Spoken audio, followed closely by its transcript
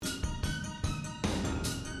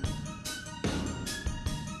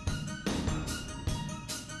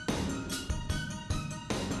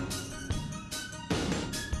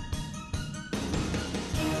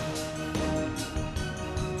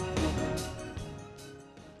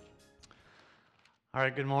All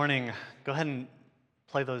right, good morning. Go ahead and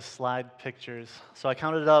play those slide pictures. So I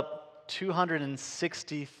counted up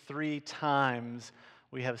 263 times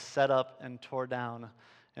we have set up and tore down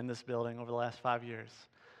in this building over the last 5 years.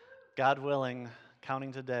 God willing,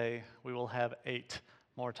 counting today, we will have 8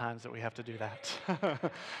 more times that we have to do that.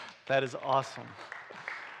 That is awesome.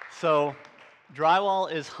 So drywall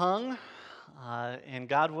is hung, and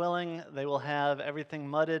God willing, they will have everything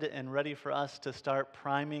mudded and ready for us to start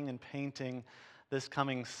priming and painting this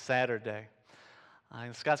coming Saturday.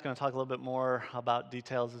 And Scott's going to talk a little bit more about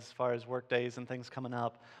details as far as work days and things coming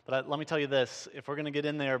up. But let me tell you this, if we're going to get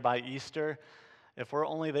in there by Easter, if we're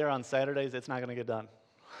only there on Saturdays, it's not going to get done.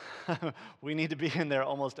 We need to be in there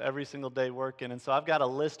almost every single day working. And so I've got a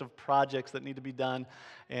list of projects that need to be done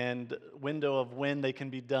and window of when they can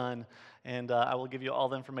be done. And I will give you all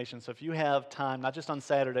the information. So if you have time, not just on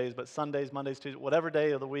Saturdays, but Sundays, Mondays, Tuesdays, whatever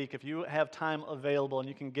day of the week, if you have time available and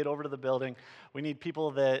you can get over to the building, we need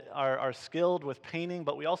people that are skilled with painting,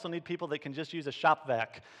 but we also need people that can just use a shop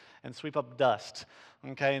vac and sweep up dust.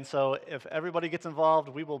 Okay, and so if everybody gets involved,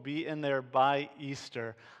 we will be in there by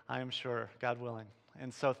Easter, I am sure, God willing.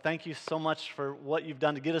 And so thank you so much for what you've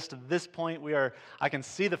done to get us to this point. I can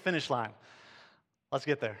see the finish line. Let's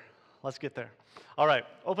get there. Let's get there. All right,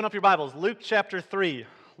 open up your Bibles. Luke chapter 3.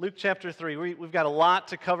 Luke chapter 3. We've got a lot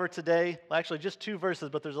to cover today. Well, actually, just 2 verses,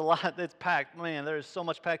 but there's a lot that's packed. Man, there is so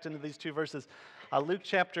much packed into these 2 verses. Luke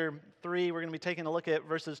chapter 3, we're going to be taking a look at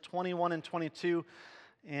verses 21 and 22.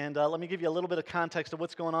 And let me give you a little bit of context of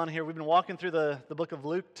what's going on here. We've been walking through the book of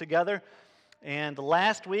Luke together. And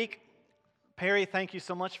last week, Perry, thank you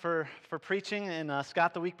so much for preaching, and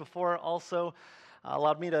Scott the week before also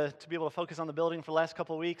allowed me to be able to focus on the building for the last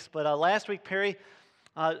couple of weeks. But last week, Perry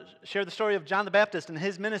shared the story of John the Baptist and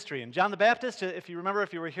his ministry. And John the Baptist, if you remember,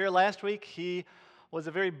 if you were here last week, he was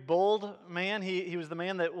a very bold man. He was the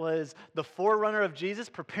man that was the forerunner of Jesus,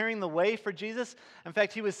 preparing the way for Jesus. In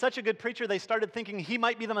fact, he was such a good preacher, they started thinking he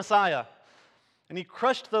might be the Messiah. And he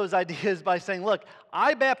crushed those ideas by saying, look,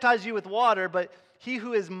 I baptize you with water, but he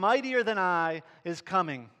who is mightier than I is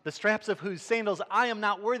coming, the straps of whose sandals I am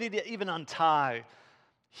not worthy to even untie.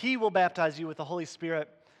 He will baptize you with the Holy Spirit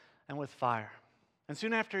and with fire. And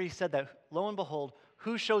soon after he said that, lo and behold,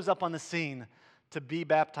 who shows up on the scene to be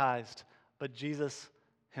baptized but Jesus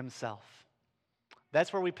himself?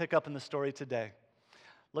 That's where we pick up in the story today.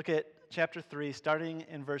 Look at chapter 3, starting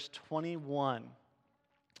in verse 21.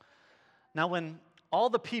 Now when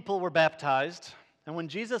all the people were baptized, and when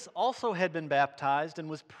Jesus also had been baptized and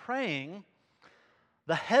was praying,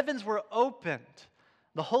 the heavens were opened.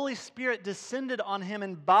 The Holy Spirit descended on him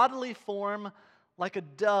in bodily form like a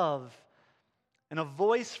dove, and a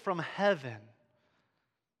voice from heaven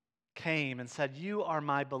came and said, "You are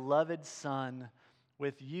my beloved Son.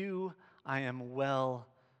 With you I am well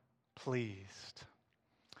pleased."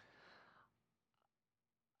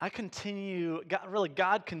 God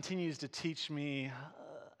continues to teach me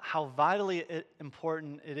how vitally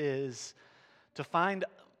important it is to find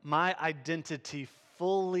my identity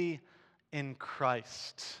fully in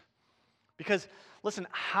Christ. Because, listen,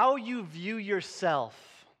 how you view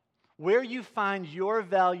yourself, where you find your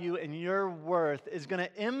value and your worth is going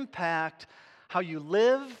to impact how you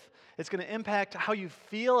live. It's going to impact how you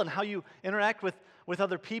feel and how you interact with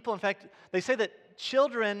other people. In fact, they say that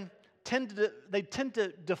children tend to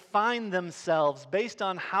define themselves based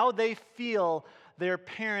on how they feel their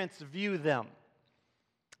parents view them.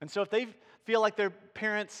 And so if they feel like their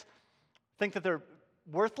parents think that they're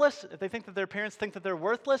worthless, if they think that their parents think that they're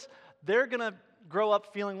worthless, they're going to grow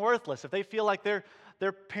up feeling worthless. If they feel like their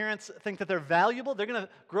parents think that they're valuable, they're going to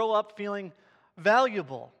grow up feeling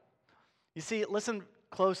valuable. You see, listen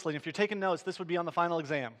closely. If you're taking notes, this would be on the final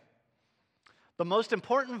exam. The most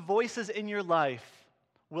important voices in your life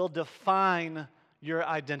will define your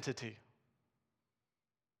identity.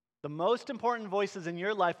 The most important voices in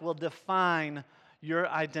your life will define your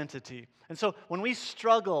identity. And so when we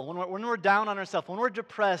struggle, when we're down on ourselves, when we're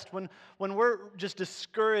depressed, when we're just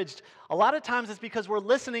discouraged, a lot of times it's because we're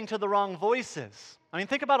listening to the wrong voices. I mean,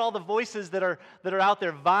 think about all the voices that are out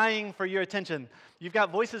there vying for your attention. You've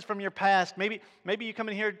got voices from your past. Maybe you come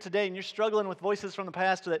in here today and you're struggling with voices from the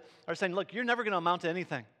past that are saying, look, you're never going to amount to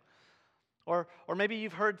anything. Or maybe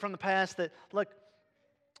you've heard from the past that, look,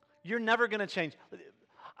 you're never going to change.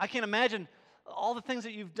 I can't imagine all the things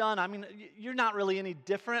that you've done. I mean, you're not really any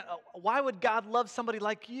different. Why would God love somebody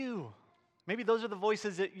like you? Maybe those are the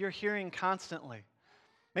voices that you're hearing constantly.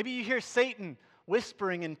 Maybe you hear Satan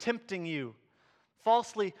whispering and tempting you,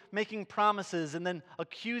 falsely making promises and then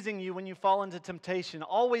accusing you when you fall into temptation,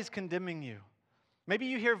 always condemning you. Maybe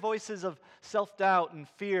you hear voices of self-doubt and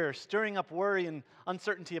fear, stirring up worry and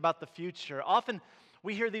uncertainty about the future. Often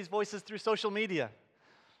we hear these voices through social media.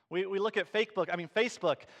 We look at Facebook,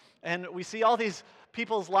 and we see all these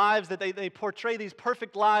people's lives that they portray these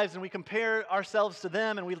perfect lives, and we compare ourselves to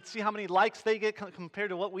them, and we see how many likes they get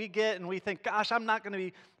compared to what we get, and we think, gosh, I'm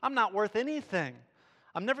not worth anything.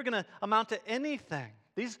 I'm never going to amount to anything.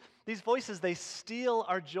 These voices, they steal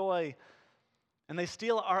our joy, and they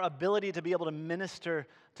steal our ability to be able to minister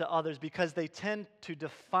to others because they tend to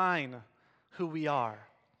define who we are.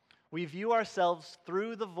 We view ourselves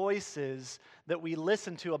through the voices that we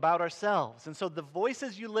listen to about ourselves. And so the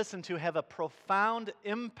voices you listen to have a profound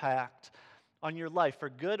impact on your life, for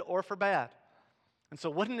good or for bad. And so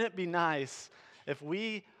wouldn't it be nice if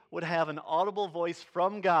we would have an audible voice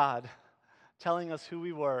from God telling us who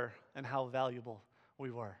we were and how valuable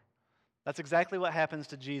we were? That's exactly what happens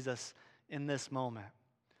to Jesus in this moment.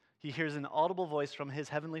 He hears an audible voice from his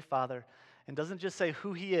heavenly Father and doesn't just say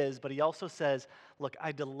who he is, but he also says, look,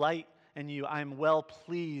 I delight in you. I am well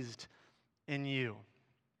pleased in you.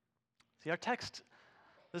 See, our text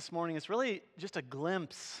this morning is really just a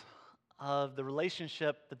glimpse of the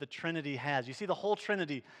relationship that the Trinity has. You see the whole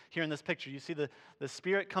Trinity here in this picture. You see the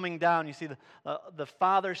Spirit coming down. You see the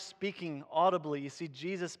Father speaking audibly. You see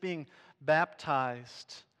Jesus being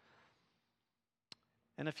baptized.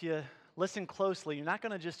 And if you listen closely, you're not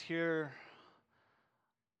going to just hear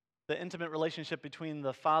the intimate relationship between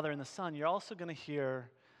the Father and the Son. You're also going to hear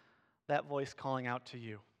that voice calling out to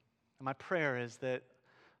you. And my prayer is that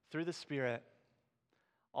through the Spirit,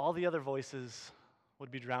 all the other voices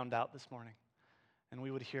would be drowned out this morning, and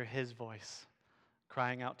we would hear his voice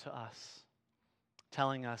crying out to us,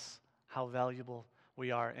 telling us how valuable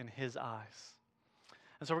we are in his eyes.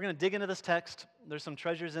 And so we're going to dig into this text. There's some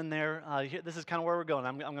treasures in there. This is kind of where we're going.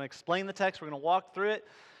 I'm going to explain the text. We're going to walk through it,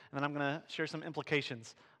 and then I'm going to share some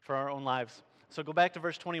implications for our own lives. So go back to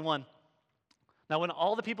verse 21. Now, when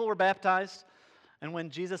all the people were baptized, and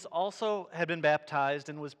when Jesus also had been baptized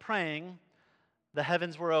and was praying, the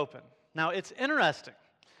heavens were open. Now, it's interesting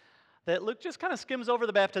that Luke just kind of skims over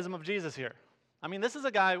the baptism of Jesus here. I mean, this is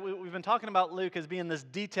a guy, we've been talking about Luke as being this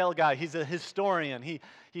detailed guy. He's a historian.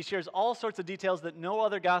 He shares all sorts of details that no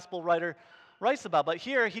other gospel writer writes about. But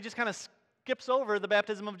here, he just kind of skips over the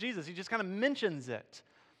baptism of Jesus. He just kind of mentions it.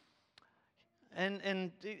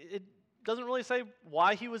 And it doesn't really say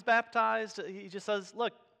why he was baptized. He just says,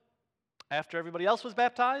 look, after everybody else was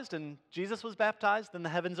baptized and Jesus was baptized, then the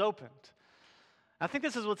heavens opened. I think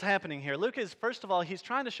this is what's happening here. Luke is, first of all, he's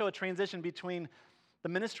trying to show a transition between the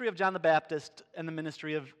ministry of John the Baptist and the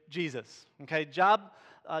ministry of Jesus. Okay, John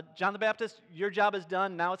the Baptist, your job is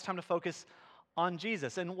done. Now it's time to focus on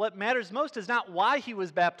Jesus. And what matters most is not why he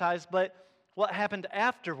was baptized, but what happened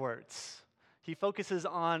afterwards. He focuses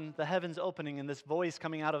on the heavens opening and this voice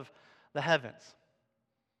coming out of the heavens.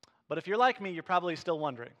 But if you're like me, you're probably still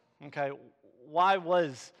wondering, okay, why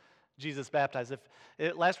was Jesus baptized?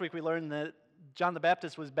 Last week we learned that John the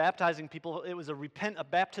Baptist was baptizing people. It was a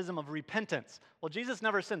baptism of repentance. Well, Jesus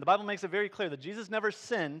never sinned. The Bible makes it very clear that Jesus never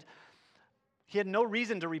sinned. He had no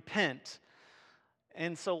reason to repent.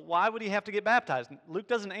 And so why would he have to get baptized? Luke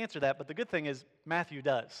doesn't answer that, but the good thing is Matthew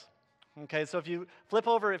does. Okay, so if you flip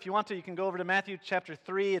over, if you want to, you can go over to Matthew chapter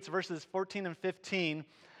 3. It's verses 14 and 15.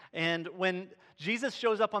 And when Jesus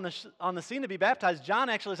shows up on the scene to be baptized, John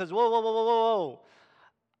actually says, whoa, whoa, whoa, whoa, whoa.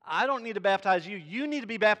 I don't need to baptize you. You need to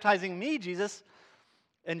be baptizing me, Jesus.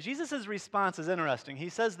 And Jesus' response is interesting. He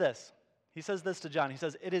says this. He says this to John. He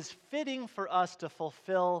says, it is fitting for us to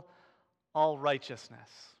fulfill all righteousness.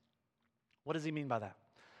 What does he mean by that?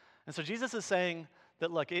 And so Jesus is saying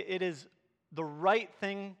that, look, it is the right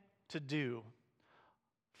thing to do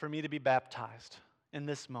for me to be baptized in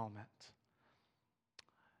this moment.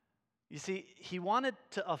 You see, he wanted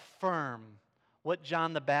to affirm what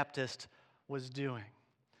John the Baptist was doing.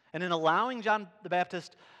 And in allowing John the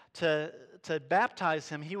Baptist to baptize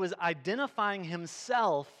him, he was identifying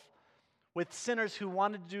himself with sinners who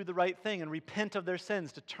wanted to do the right thing and repent of their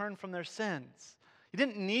sins, to turn from their sins. He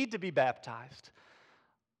didn't need to be baptized,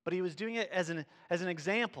 but he was doing it as an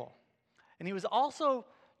example. And he was also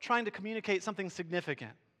trying to communicate something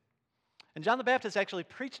significant. And John the Baptist actually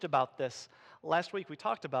preached about this. Last week we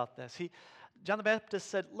talked about this. John the Baptist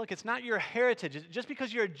said, look, it's not your heritage. Just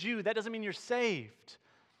because you're a Jew, that doesn't mean you're saved.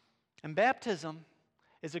 And baptism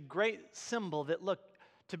is a great symbol that, look,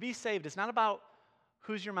 to be saved, it's not about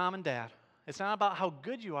who's your mom and dad. It's not about how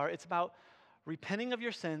good you are. It's about repenting of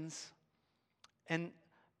your sins and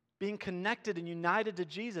being connected and united to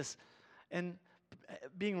Jesus and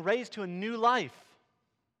being raised to a new life.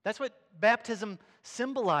 That's what baptism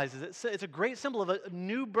symbolizes. It's a great symbol of a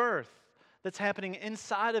new birth, that's happening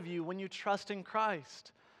inside of you when you trust in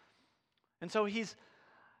Christ. And so he's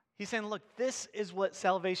saying, look, this is what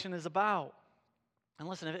salvation is about. And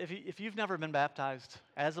listen, if you've never been baptized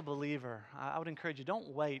as a believer, I would encourage you, don't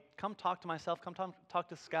wait. Come talk to myself. Come talk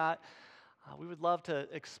to Scott. We would love to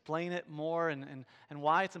explain it more and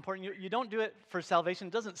why it's important. You don't do it for salvation.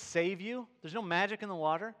 It doesn't save you. There's no magic in the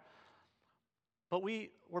water. But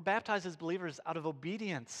we're baptized as believers out of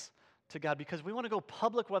obedience to God because we want to go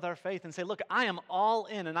public with our faith and say, look, I am all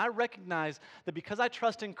in, and I recognize that because I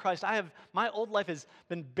trust in Christ, my old life has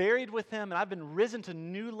been buried with Him, and I've been risen to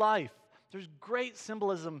new life. There's great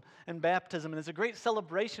symbolism in baptism, and it's a great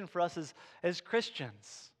celebration for us as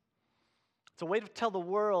Christians. It's a way to tell the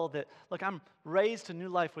world that, look, I'm raised to new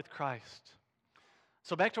life with Christ.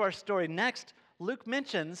 So back to our story. Next, Luke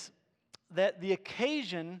mentions that the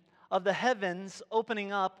occasion of the heavens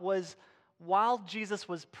opening up was while Jesus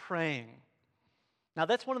was praying. Now,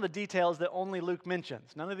 that's one of the details that only Luke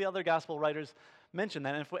mentions. None of the other gospel writers mention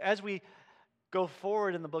that. And as we go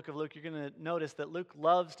forward in the book of Luke, you're going to notice that Luke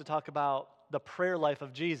loves to talk about the prayer life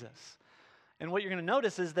of Jesus. And what you're going to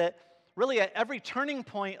notice is that really at every turning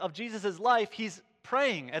point of Jesus' life, he's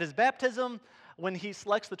praying. At his baptism, when he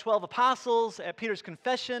selects the 12 apostles, at Peter's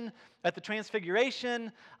confession, at the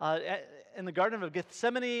transfiguration, in the Garden of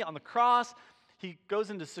Gethsemane, on the cross, he goes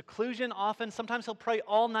into seclusion often. Sometimes he'll pray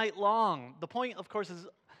all night long. The point, of course, is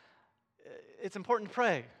it's important to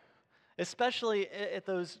pray, especially at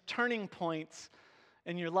those turning points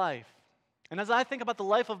in your life. And as I think about the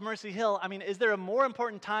life of Mercy Hill, I mean, is there a more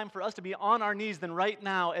important time for us to be on our knees than right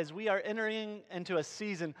now as we are entering into a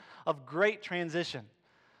season of great transition?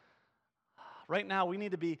 Right now, we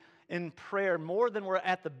need to be in prayer more than we're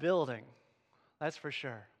at the building. That's for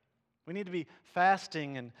sure. We need to be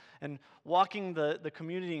fasting and walking the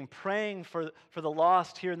community and praying for the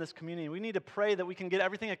lost here in this community. We need to pray that we can get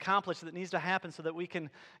everything accomplished that needs to happen so that we can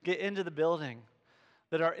get into the building,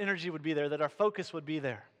 that our energy would be there, that our focus would be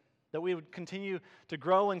there, that we would continue to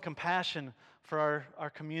grow in compassion for our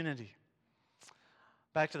community.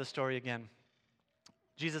 Back to the story again.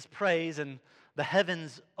 Jesus prays and the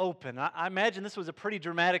heavens open. I imagine this was a pretty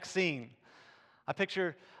dramatic scene. I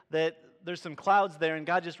picture that there's some clouds there, and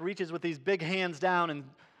God just reaches with these big hands down and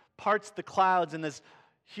parts the clouds, and this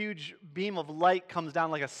huge beam of light comes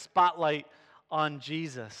down like a spotlight on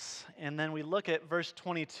Jesus. And then we look at verse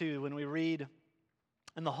 22 when we read,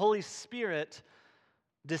 "And the Holy Spirit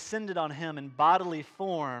descended on him in bodily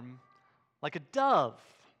form like a dove,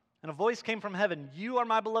 and a voice came from heaven, 'You are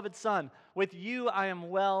my beloved Son. With you I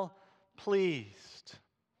am well pleased.'"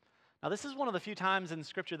 Now, this is one of the few times in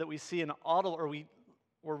Scripture that we see an audible, or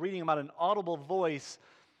we're reading about an audible voice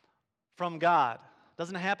from God. It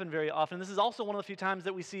doesn't happen very often. This is also one of the few times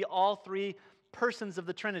that we see all three persons of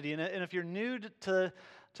the Trinity. And if you're new to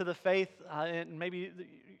the faith and maybe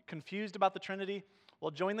confused about the Trinity,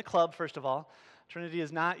 well, join the club, first of all. Trinity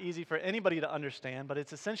is not easy for anybody to understand, but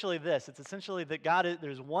it's essentially this. It's essentially that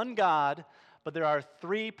there's one God, but there are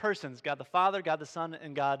three persons: God the Father, God the Son,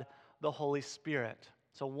 and God the Holy Spirit.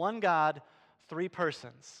 So one God, three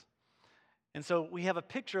persons. And so we have a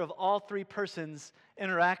picture of all three persons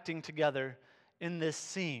interacting together in this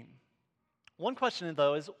scene. One question,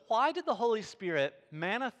 though, is why did the Holy Spirit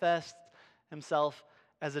manifest himself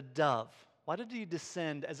as a dove? Why did he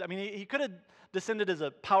descend he could have descended as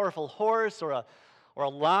a powerful horse or a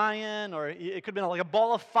lion, or it could have been like a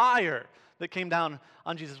ball of fire that came down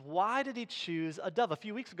on Jesus. Why did he choose a dove? A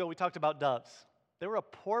few weeks ago, we talked about doves. They were a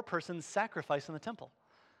poor person's sacrifice in the temple.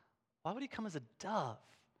 Why would he come as a dove?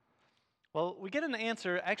 Well, we get an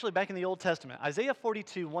answer actually back in the Old Testament. Isaiah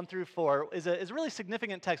 42, 1 through 4 is a really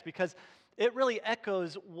significant text because it really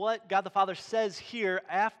echoes what God the Father says here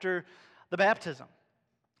after the baptism.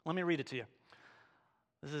 Let me read it to you.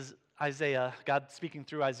 This is Isaiah, God speaking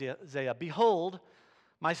through Isaiah. "Behold,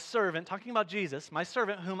 my servant," talking about Jesus, "my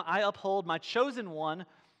servant whom I uphold, my chosen one,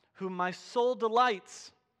 whom my soul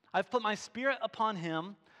delights. I've put my spirit upon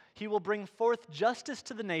him. He will bring forth justice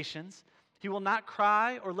to the nations. He will not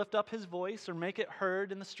cry or lift up his voice or make it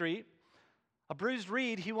heard in the street. A bruised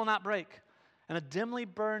reed he will not break, and a dimly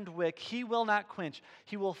burned wick he will not quench.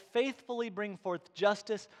 He will faithfully bring forth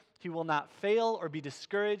justice. He will not fail or be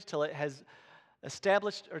discouraged till he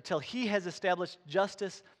has established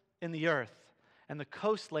justice in the earth, and the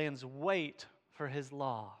coastlands wait for his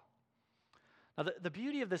law." Now, the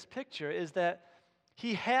beauty of this picture is that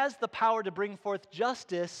he has the power to bring forth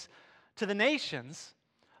justice to the nations,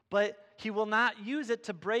 but he will not use it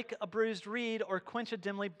to break a bruised reed or quench a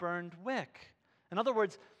dimly burned wick. In other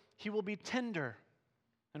words, he will be tender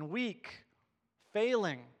and weak,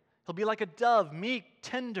 failing. He'll be like a dove, meek,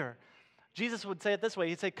 tender, Jesus would say it this way.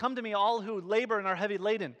 He'd say, "Come to me, all who labor and are heavy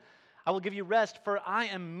laden. I will give you rest, for I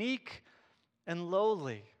am meek and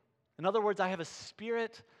lowly." In other words, I have a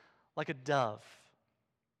spirit like a dove.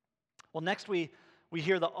 Well, next we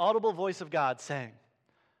hear the audible voice of God saying,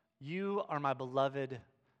 "You are my beloved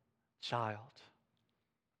child,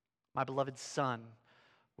 my beloved son,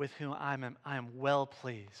 with whom I am well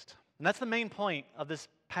pleased." And that's the main point of this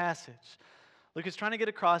passage. Luke is trying to get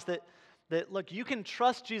across that look, you can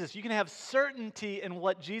trust Jesus. You can have certainty in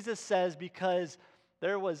what Jesus says because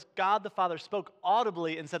there was God the Father spoke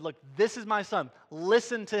audibly and said, "Look, this is my son.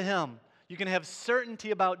 Listen to him." You can have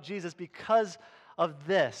certainty about Jesus because of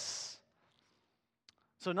this.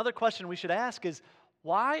 So another question we should ask is,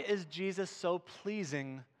 why is Jesus so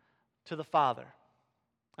pleasing to the Father?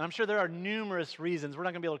 And I'm sure there are numerous reasons. We're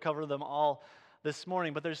not going to be able to cover them all this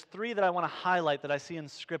morning, but there's three that I want to highlight that I see in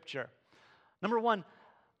Scripture. Number one,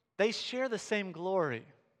 they share the same glory.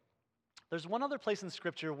 There's one other place in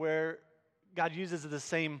Scripture where God uses the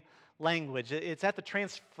same language. It's at the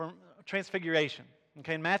transfiguration.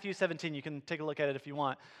 Okay, in Matthew 17, you can take a look at it if you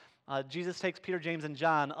want. Jesus takes Peter, James, and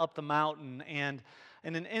John up the mountain, and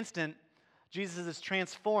in an instant, Jesus is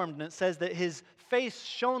transformed, and it says that his face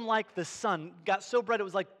shone like the sun, got so bright it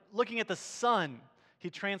was like looking at the sun. He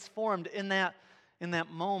transformed in that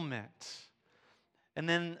moment. And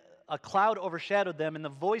then a cloud overshadowed them, and the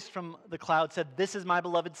voice from the cloud said, "This is my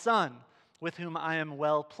beloved Son, with whom I am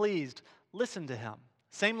well pleased. Listen to him."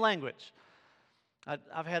 Same language.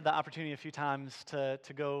 I've had the opportunity a few times to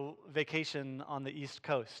go vacation on the East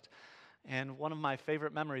Coast. And one of my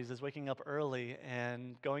favorite memories is waking up early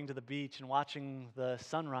and going to the beach and watching the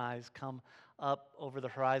sunrise come up over the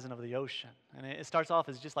horizon of the ocean. And it starts off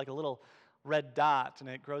as just like a little red dot, and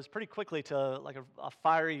it grows pretty quickly to like a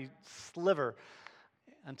fiery sliver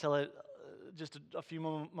until it, just a few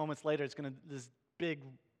moments later, it's going to this big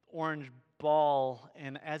orange ball.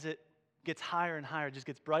 And as it gets higher and higher, it just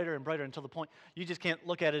gets brighter and brighter until the point you just can't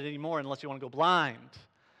look at it anymore unless you want to go blind.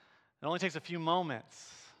 It only takes a few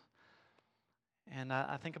moments. And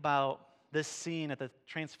I think about this scene at the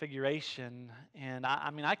Transfiguration, and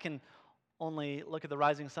I can only look at the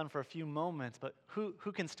rising sun for a few moments, but who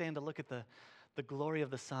can stand to look at the glory of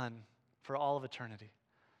the sun for all of eternity?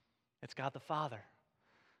 It's God the Father.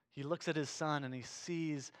 He looks at his Son, and he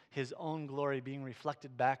sees his own glory being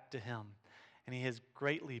reflected back to him, and he is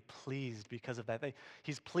greatly pleased because of that.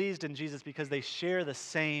 He's pleased in Jesus because they share the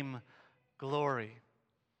same glory.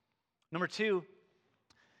 Number two,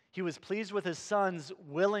 he was pleased with his Son's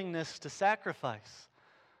willingness to sacrifice.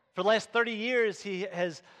 For the last 30 years, he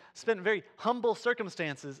has spent in very humble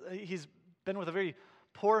circumstances. He's been with a very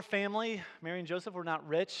poor family. Mary and Joseph were not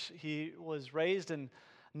rich. He was raised in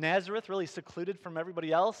Nazareth, really secluded from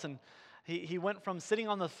everybody else. And he went from sitting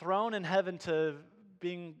on the throne in heaven to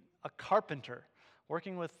being a carpenter,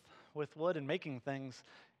 working with wood and making things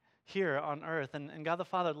here on earth. And God the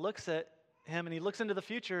Father looks at him, and he looks into the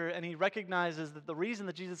future, and he recognizes that the reason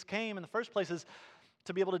that Jesus came in the first place is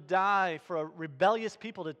to be able to die for a rebellious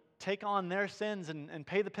people, to take on their sins and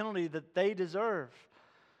pay the penalty that they deserve.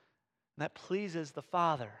 And that pleases the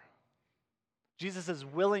Father. Jesus'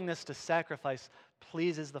 willingness to sacrifice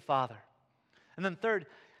pleases the Father. And then third,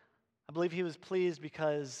 I believe he was pleased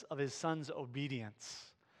because of his Son's obedience.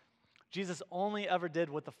 Jesus only ever did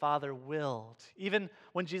what the Father willed. Even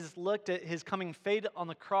when Jesus looked at his coming fate on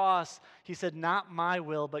the cross, he said, "Not my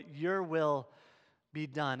will, but your will be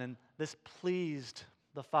done." And this pleased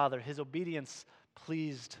the Father. His obedience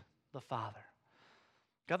pleased the Father.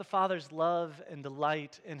 God the Father's love and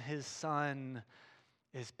delight in his Son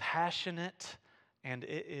is passionate, and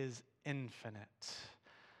it is infinite.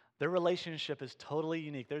 Their relationship is totally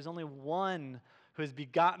unique. There's only one who is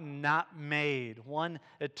begotten, not made, one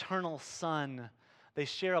eternal Son. They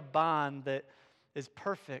share a bond that is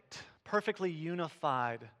perfect, perfectly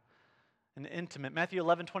unified and intimate. Matthew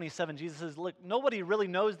 11:27, Jesus says, "Look, nobody really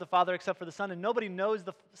knows the Father except for the Son, and nobody knows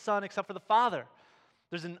the Son except for the Father."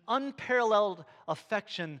 There's an unparalleled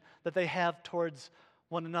affection that they have towards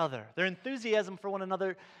one another. Their enthusiasm for one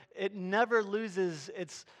another, it never loses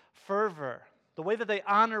its fervor. The way that they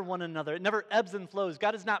honor one another, it never ebbs and flows.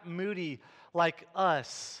 God is not moody like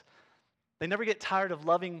us. They never get tired of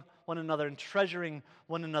loving one another and treasuring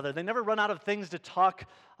one another. They never run out of things to talk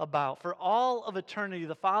about. For all of eternity,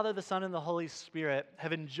 the Father, the Son, and the Holy Spirit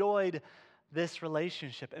have enjoyed this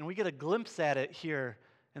relationship, and we get a glimpse at it here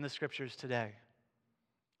in the Scriptures today.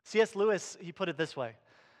 C.S. Lewis, he put it this way.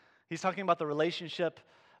 He's talking about the relationship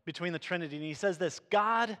between the Trinity, and he says this: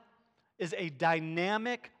 God is a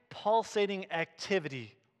dynamic, pulsating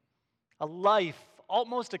activity, a life,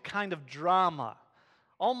 almost a kind of drama,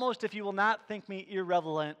 almost, if you will not think me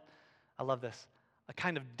irrelevant, I love this, a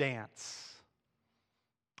kind of dance.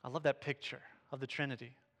 I love that picture of the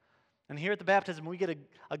Trinity. And here at the baptism, we get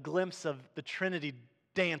a glimpse of the Trinity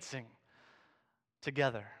dancing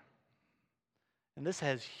together. And this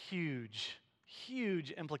has huge,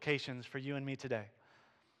 huge implications for you and me today.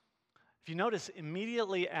 If you notice,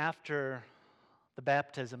 immediately after the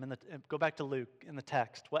baptism, go back to Luke in the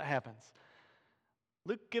text, what happens?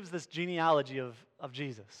 Luke gives this genealogy of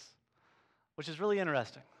Jesus, which is really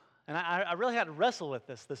interesting. And I really had to wrestle with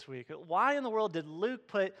this week. Why in the world did Luke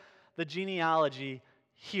put the genealogy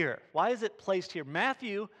here? Why is it placed here?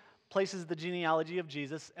 Matthew places the genealogy of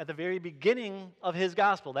Jesus at the very beginning of his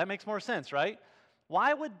gospel. That makes more sense, right?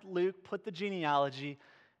 Why would Luke put the genealogy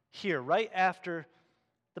here, right after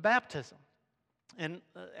the baptism? And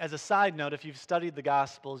as a side note, if you've studied the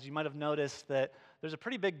Gospels, you might have noticed that there's a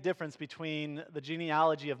pretty big difference between the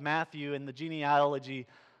genealogy of Matthew and the genealogy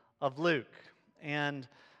of Luke. And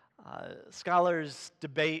scholars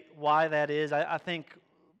debate why that is. I think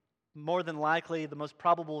more than likely the most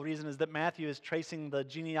probable reason is that Matthew is tracing the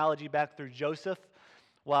genealogy back through Joseph,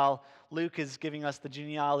 while Luke is giving us the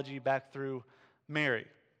genealogy back through Mary.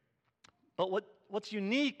 But what's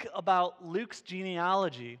unique about Luke's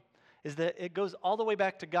genealogy is that it goes all the way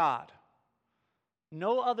back to God.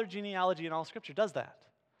 No other genealogy in all Scripture does that.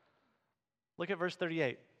 Look at verse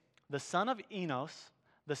 38. The son of Enos,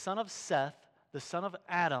 the son of Seth, the son of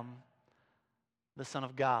Adam, the son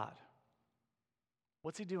of God.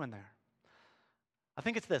 What's he doing there? I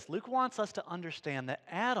think it's this. Luke wants us to understand that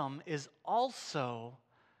Adam is also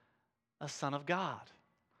a son of God,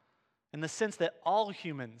 in the sense that all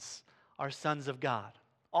humans are sons of God.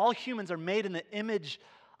 All humans are made in the image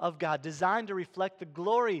of God, designed to reflect the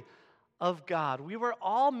glory of God. We were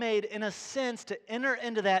all made, in a sense, to enter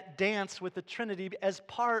into that dance with the Trinity as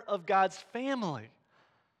part of God's family.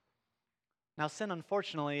 Now, sin,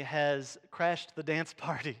 unfortunately, has crashed the dance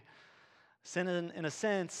party. Sin, in a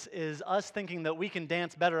sense, is us thinking that we can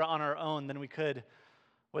dance better on our own than we could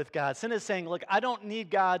with God. Sin is saying, look, I don't need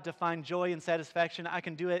God to find joy and satisfaction. I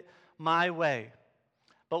can do it my way.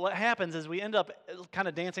 But what happens is we end up kind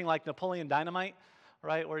of dancing like Napoleon Dynamite,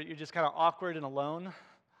 right, where you're just kind of awkward and alone.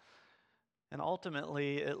 And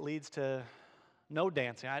ultimately, it leads to no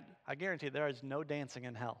dancing. I guarantee there is no dancing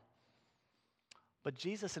in hell. But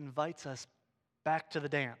Jesus invites us back to the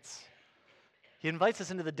dance. He invites us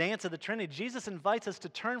into the dance of the Trinity. Jesus invites us to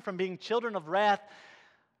turn from being children of wrath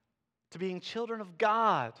to being children of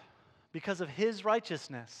God because of His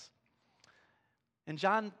righteousness. In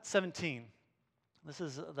John 17, this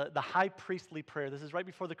is the high priestly prayer. This is right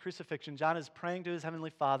before the crucifixion. John is praying to his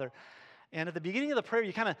heavenly Father. And at the beginning of the prayer,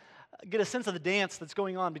 you kind of get a sense of the dance that's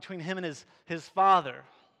going on between him and his Father.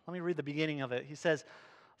 Let me read the beginning of it. He says,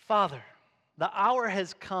 Father, the hour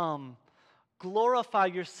has come. Glorify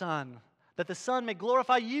your Son, that the Son may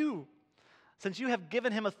glorify you, since you have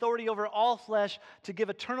given him authority over all flesh to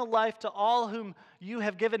give eternal life to all whom you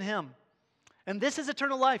have given him. And this is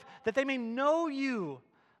eternal life, that they may know you,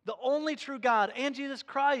 the only true God, and Jesus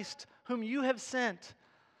Christ, whom you have sent.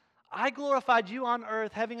 I glorified you on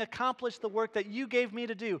earth, having accomplished the work that you gave me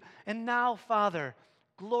to do. And now, Father,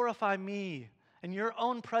 glorify me in your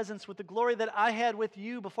own presence with the glory that I had with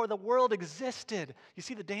you before the world existed. You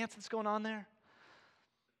see the dance that's going on there?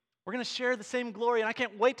 We're going to share the same glory, and I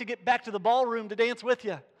can't wait to get back to the ballroom to dance with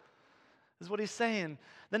you, is what he's saying.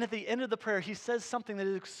 Then at the end of the prayer, he says something that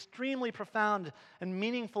is extremely profound and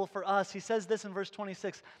meaningful for us. He says this in verse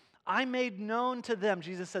 26, I made known to them,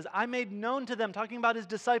 Jesus says, I made known to them, talking about his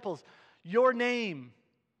disciples, your name,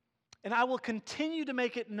 and I will continue to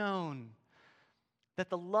make it known, that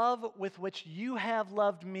the love with which you have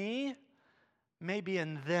loved me may be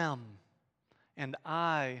in them, and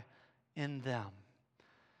I in them.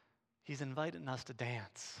 He's inviting us to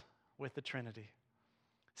dance with the Trinity.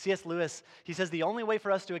 C.S. Lewis, he says the only way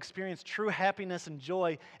for us to experience true happiness and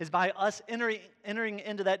joy is by us entering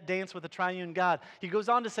into that dance with the triune God. He goes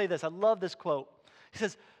on to say this. I love this quote. He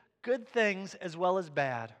says, good things as well as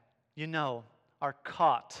bad, are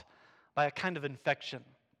caught by a kind of infection.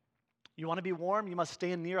 You want to be warm, you must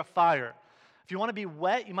stand near a fire. If you want to be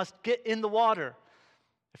wet, you must get in the water.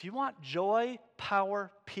 If you want joy,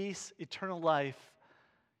 power, peace, eternal life,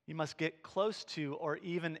 you must get close to or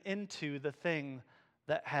even into the thing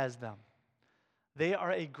that has them. They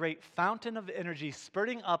are a great fountain of energy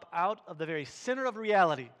spurting up out of the very center of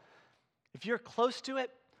reality. If you're close to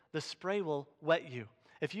it, the spray will wet you.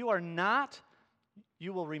 If you are not,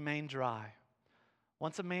 you will remain dry.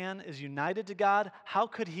 Once a man is united to God, how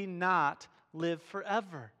could he not live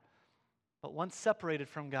forever? But once separated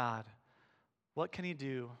from God, what can he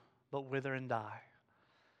do but wither and die?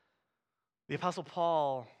 The Apostle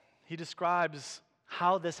Paul, he describes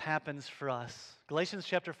how this happens for us. Galatians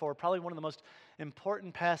chapter 4, probably one of the most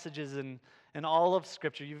important passages in all of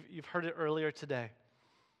Scripture. You've heard it earlier today.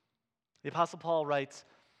 The Apostle Paul writes,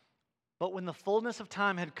 "But when the fullness of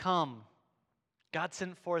time had come, God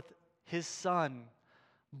sent forth his Son,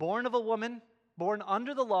 born of a woman, born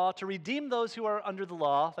under the law, to redeem those who are under the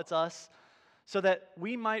law," that's us, "so that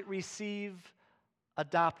we might receive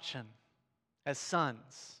adoption as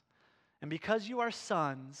sons. And because you are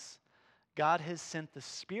sons, God has sent the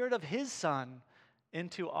Spirit of his Son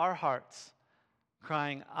into our hearts,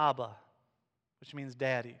 crying, 'Abba,' which means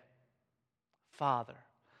daddy, Father.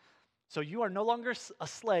 So you are no longer a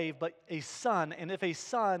slave, but a son, and if a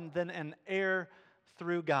son, then an heir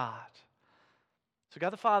through God." So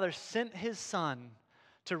God the Father sent his Son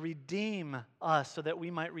to redeem us so that we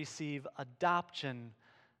might receive adoption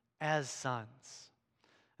as sons.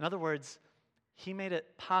 In other words, he made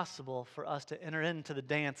it possible for us to enter into the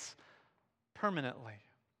dance permanently.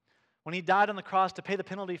 When he died on the cross to pay the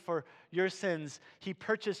penalty for your sins, he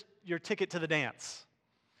purchased your ticket to the dance.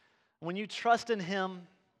 When you trust in him,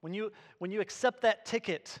 when you accept that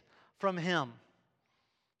ticket from him,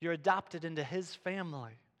 you're adopted into his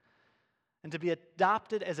family. And to be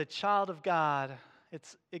adopted as a child of God,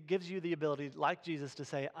 it gives you the ability, like Jesus, to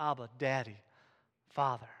say, "Abba, Daddy,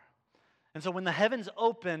 Father." And so when the heavens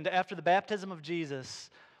opened after the baptism of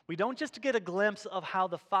Jesus, we don't just get a glimpse of how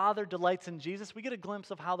the Father delights in Jesus, we get a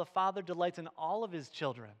glimpse of how the Father delights in all of his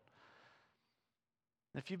children.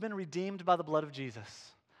 If you've been redeemed by the blood of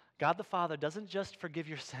Jesus, God the Father doesn't just forgive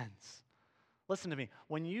your sins. Listen to me.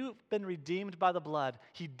 When you've been redeemed by the blood,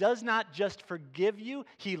 he does not just forgive you.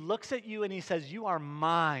 He looks at you and he says, "You are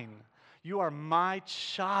mine. You are my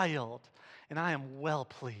child, and I am well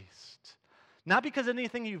pleased." Not because of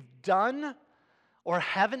anything you've done or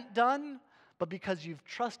haven't done, but because you've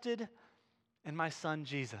trusted in my Son,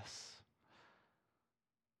 Jesus.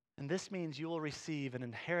 And this means you will receive an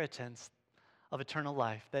inheritance of eternal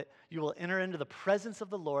life, that you will enter into the presence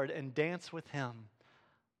of the Lord and dance with him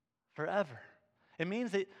forever. It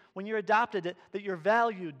means that when you're adopted, that you're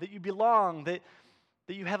valued, that you belong, that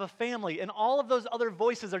you have a family, and all of those other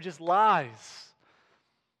voices are just lies.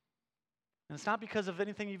 And it's not because of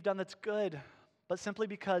anything you've done that's good, but simply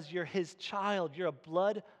because you're his child. You're a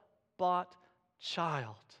blood-bought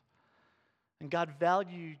child. And God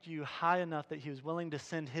valued you high enough that he was willing to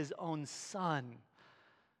send his own Son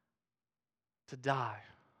to die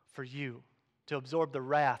for you, to absorb the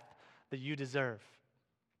wrath that you deserve.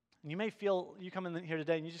 And you may feel, you come in here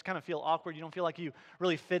today and you just kind of feel awkward. You don't feel like you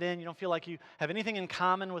really fit in. You don't feel like you have anything in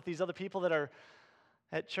common with these other people that are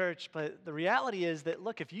at church. But the reality is that,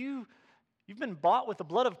 look, if you've been bought with the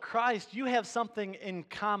blood of Christ, you have something in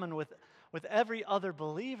common with every other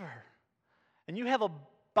believer. And you have a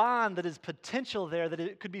bond that is potential there, that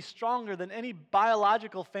it could be stronger than any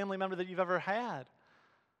biological family member that you've ever had.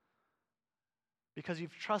 Because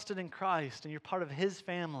you've trusted in Christ and you're part of his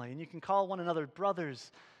family, and you can call one another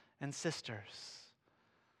brothers and sisters.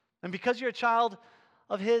 And because you're a child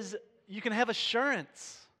of his, you can have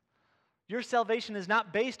assurance. Your salvation is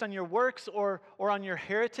not based on your works or on your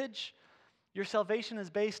heritage. Your salvation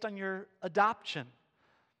is based on your adoption.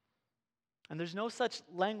 And there's no such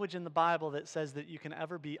language in the Bible that says that you can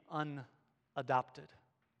ever be unadopted.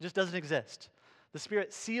 It just doesn't exist. The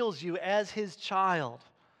Spirit seals you as his child.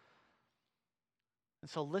 And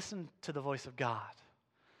so listen to the voice of God.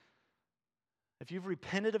 If you've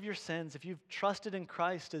repented of your sins, if you've trusted in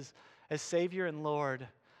Christ as Savior and Lord,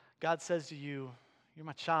 God says to you, "You're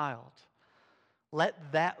my child."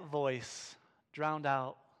 Let that voice drown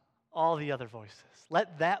out all the other voices.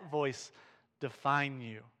 Let that voice define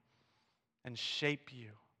you and shape you.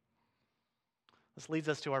 This leads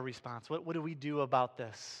us to our response. What do we do about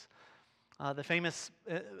this? His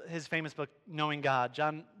famous book, Knowing God,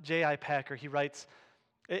 John J.I. Packer, he writes,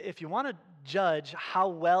 if you want to judge how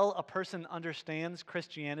well a person understands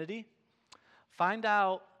Christianity, find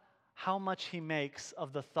out how much he makes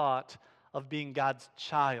of the thought of being God's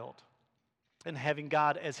child and having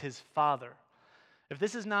God as his father. If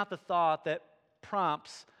this is not the thought that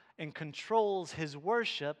prompts and controls his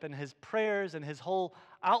worship and his prayers and his whole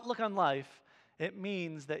outlook on life, it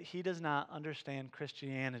means that he does not understand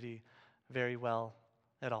Christianity very well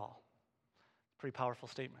at all. Pretty powerful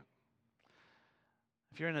statement.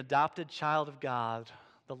 If you're an adopted child of God,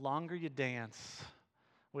 the longer you dance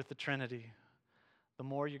with the Trinity, the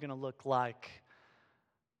more you're going to look like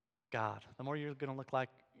God, the more you're going to look like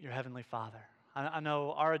your Heavenly Father. I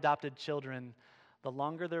know our adopted children, the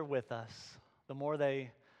longer they're with us, the more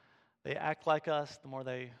they act like us, the more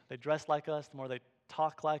they dress like us, the more they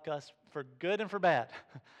talk like us, for good and for bad.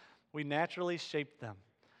 We naturally shape them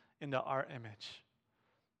into our image.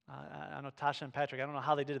 I know Tasha and Patrick, I don't know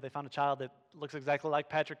how they did it. They found a child that looks exactly like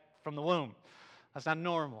Patrick from the womb. That's not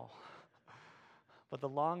normal. But the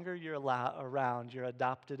longer you're around your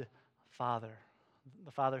adopted father,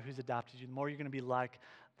 the father who's adopted you, the more you're going to be like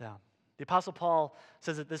them. The Apostle Paul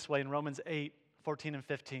says it this way in Romans 8:14 and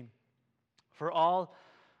 15. For all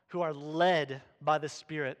who are led by the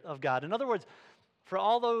Spirit of God. In other words, for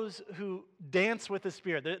all those who dance with the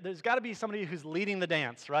Spirit, there's got to be somebody who's leading the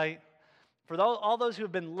dance, right? For all those who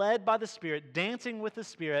have been led by the Spirit, dancing with the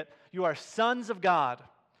Spirit, you are sons of God.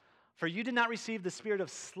 For you did not receive the spirit of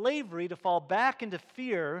slavery to fall back into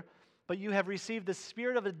fear, but you have received the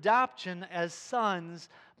spirit of adoption as sons,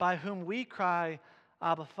 by whom we cry,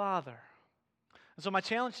 Abba, Father. And so my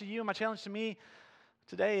challenge to you, my challenge to me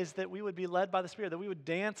today is that we would be led by the Spirit, that we would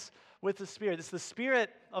dance with the Spirit. It's the Spirit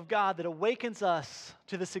of God that awakens us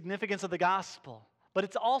to the significance of the gospel. But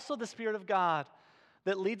it's also the Spirit of God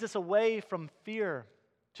that leads us away from fear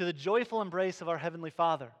to the joyful embrace of our Heavenly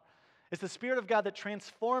Father. It's the Spirit of God that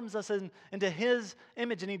transforms us into His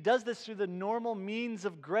image, and He does this through the normal means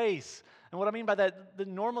of grace. And what I mean by that, the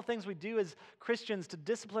normal things we do as Christians to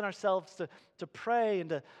discipline ourselves, to pray and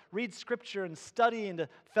to read Scripture and study and to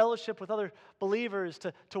fellowship with other believers,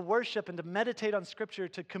 to worship and to meditate on Scripture,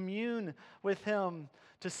 to commune with Him,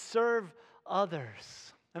 to serve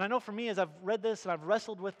others. And I know for me, as I've read this and I've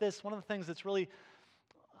wrestled with this, one of the things that's really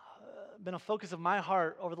been a focus of my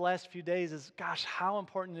heart over the last few days is, gosh, how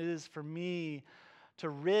important it is for me to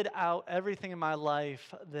rid out everything in my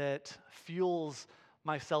life that fuels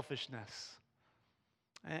my selfishness.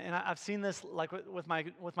 And I've seen this like with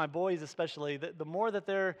my boys especially, the more that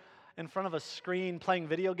they're in front of a screen playing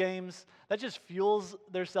video games, that just fuels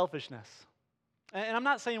their selfishness. And I'm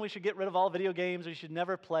not saying we should get rid of all video games or you should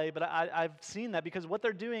never play, but I've seen that because what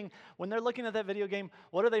they're doing when they're looking at that video game,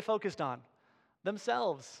 what are they focused on?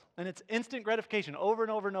 Themselves. And it's instant gratification over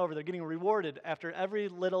and over and over. They're getting rewarded after every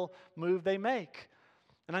little move they make.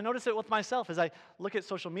 And I notice it with myself as I look at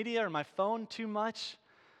social media or my phone too much.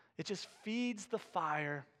 It just feeds the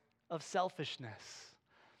fire of selfishness.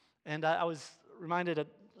 And I was reminded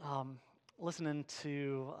of listening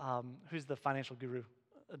to, who's the financial guru?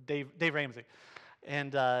 Dave Ramsey.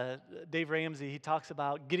 And Dave Ramsey, he talks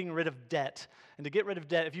about getting rid of debt. And to get rid of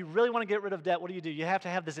debt, if you really want to get rid of debt, what do? You have to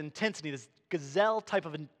have this intensity, this gazelle type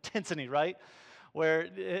of intensity, right? Where,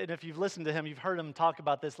 and if you've listened to him, you've heard him talk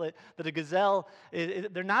about this, that a gazelle,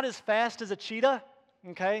 they're not as fast as a cheetah,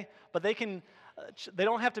 okay? But they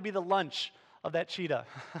don't have to be the lunch of that cheetah,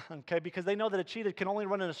 okay? Because they know that a cheetah can only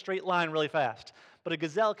run in a straight line really fast. But a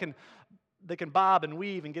gazelle they can bob and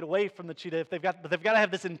weave and get away from the cheetah but they've got to have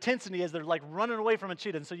this intensity as they're like running away from a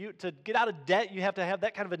cheetah. And so to get out of debt, you have to have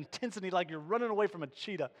that kind of intensity like you're running away from a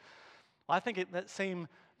cheetah. Well, I think that same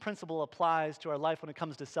principle applies to our life when it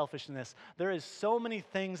comes to selfishness. There is so many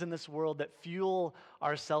things in this world that fuel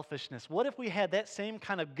our selfishness. What if we had that same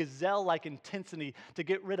kind of gazelle-like intensity to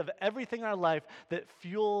get rid of everything in our life that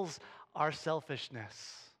fuels our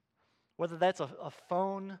selfishness? Whether that's a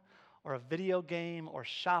phone, or a video game, or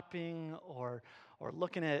shopping, or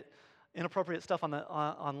looking at inappropriate stuff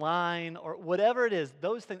online, or whatever it is,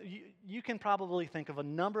 those things, you can probably think of a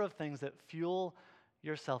number of things that fuel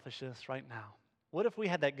your selfishness right now. What if we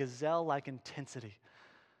had that gazelle-like intensity?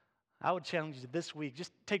 I would challenge you this week,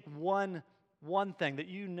 just take one thing that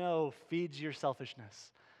you know feeds your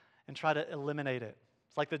selfishness and try to eliminate it.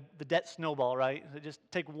 It's like the debt snowball, right? Just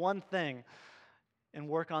take one thing and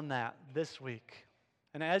work on that this week.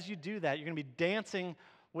 And as you do that, you're going to be dancing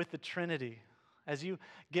with the Trinity. As you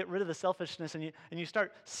get rid of the selfishness and you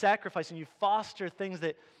start sacrificing, you foster things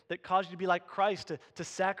that cause you to be like Christ, to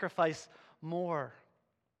sacrifice more.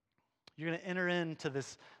 You're going to enter into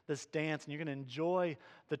this dance and you're going to enjoy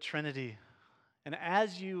the Trinity. And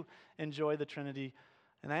as you enjoy the Trinity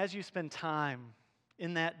and as you spend time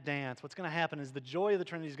in that dance, what's going to happen is the joy of the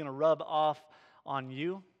Trinity is going to rub off on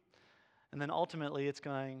you, and then ultimately it's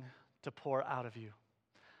going to pour out of you.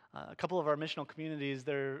 A couple of our missional communities,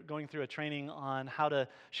 they're going through a training on how to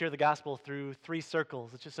share the gospel through 3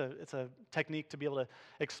 circles. It's a technique to be able to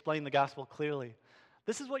explain the gospel clearly.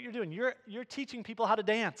 This is what you're doing. You're teaching people how to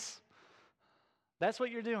dance. That's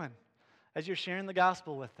what you're doing as you're sharing the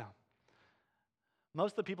gospel with them.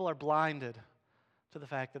 Most of the people are blinded to the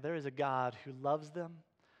fact that there is a God who loves them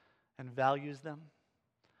and values them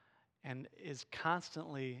and is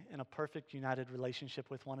constantly in a perfect united relationship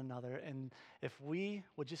with one another. And if we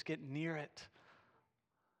would just get near it,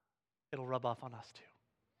 it'll rub off on us too.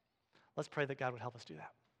 Let's pray that God would help us do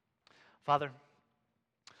that. Father,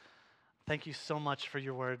 thank you so much for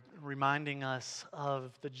your word, reminding us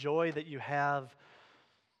of the joy that you have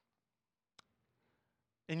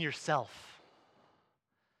in yourself,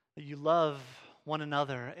 that you love one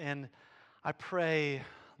another. And I pray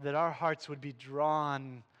that our hearts would be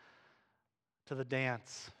drawn to the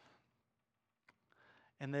dance,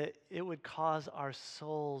 and that it would cause our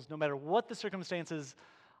souls, no matter what the circumstances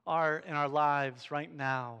are in our lives right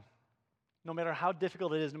now, no matter how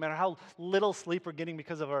difficult it is, no matter how little sleep we're getting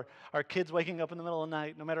because of our kids waking up in the middle of the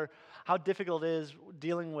night, no matter how difficult it is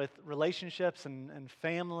dealing with relationships and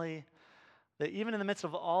family, that even in the midst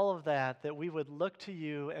of all of that, that we would look to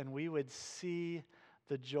you and we would see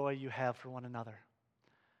the joy you have for one another.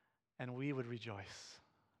 And we would rejoice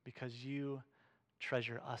because you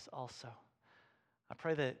treasure us also. I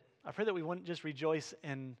pray that we wouldn't just rejoice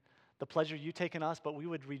in the pleasure you take in us, but we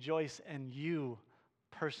would rejoice in you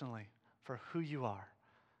personally for who you are.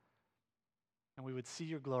 And we would see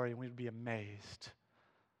your glory and we would be amazed.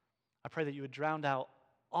 I pray that you would drown out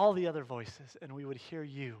all the other voices and we would hear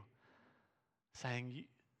you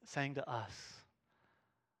saying to us,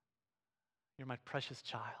 you're my precious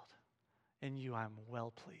child. In you I'm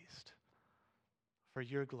well pleased. For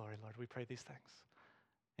your glory, Lord, we pray these things.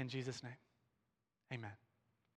 In Jesus' name, amen.